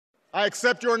I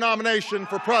accept your nomination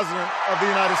for President of the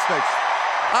United States.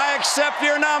 I accept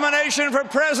your nomination for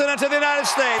President of the United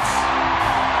States.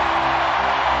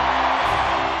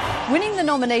 Winning the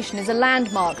nomination is a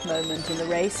landmark moment in the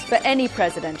race for any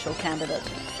presidential candidate.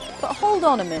 But hold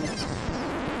on a minute.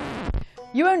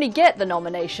 You only get the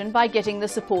nomination by getting the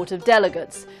support of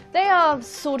delegates. They are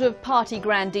sort of party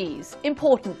grandees,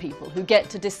 important people who get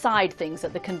to decide things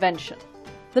at the convention.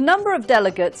 The number of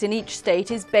delegates in each state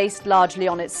is based largely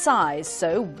on its size,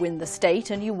 so win the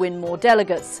state and you win more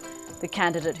delegates. The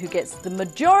candidate who gets the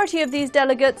majority of these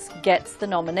delegates gets the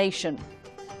nomination.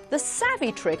 The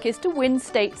savvy trick is to win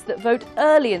states that vote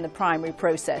early in the primary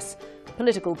process.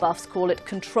 Political buffs call it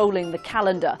controlling the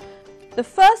calendar. The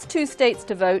first two states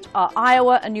to vote are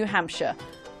Iowa and New Hampshire.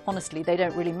 Honestly, they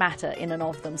don't really matter in and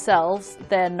of themselves.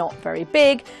 They're not very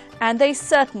big, and they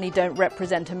certainly don't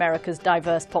represent America's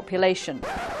diverse population.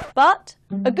 But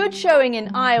a good showing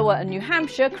in Iowa and New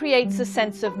Hampshire creates a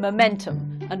sense of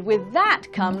momentum, and with that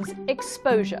comes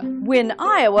exposure. Win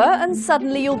Iowa and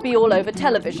suddenly you'll be all over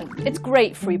television. It's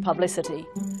great free publicity.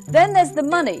 Then there's the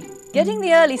money. Getting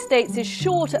the early states is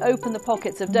sure to open the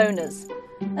pockets of donors.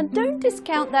 And don't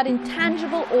discount that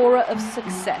intangible aura of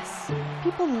success.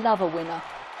 People love a winner.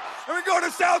 And we go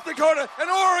to South Dakota and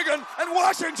Oregon and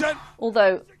Washington.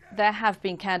 Although there have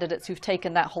been candidates who've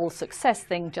taken that whole success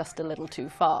thing just a little too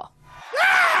far.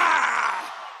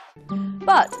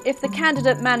 But if the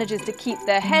candidate manages to keep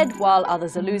their head while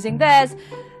others are losing theirs,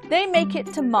 they make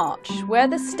it to March, where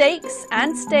the stakes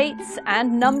and states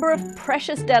and number of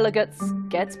precious delegates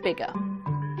gets bigger.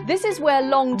 This is where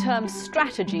long-term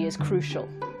strategy is crucial.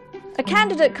 A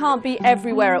candidate can't be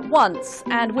everywhere at once,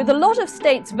 and with a lot of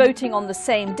states voting on the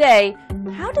same day,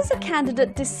 how does a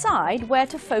candidate decide where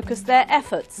to focus their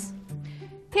efforts?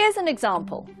 Here's an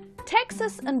example.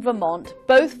 Texas and Vermont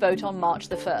both vote on March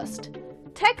the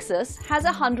 1st. Texas has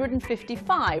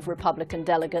 155 Republican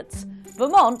delegates.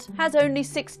 Vermont has only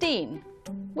 16.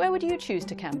 Where would you choose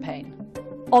to campaign?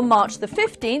 On March the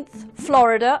 15th,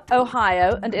 Florida,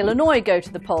 Ohio and Illinois go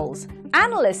to the polls.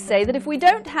 Analysts say that if we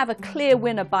don't have a clear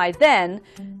winner by then,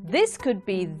 this could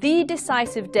be the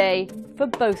decisive day for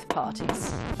both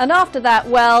parties. And after that,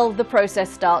 well, the process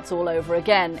starts all over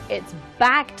again. It's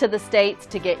back to the states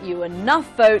to get you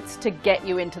enough votes to get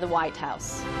you into the White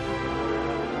House.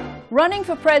 Running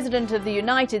for President of the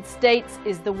United States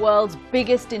is the world's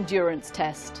biggest endurance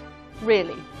test.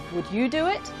 Really, would you do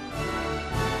it?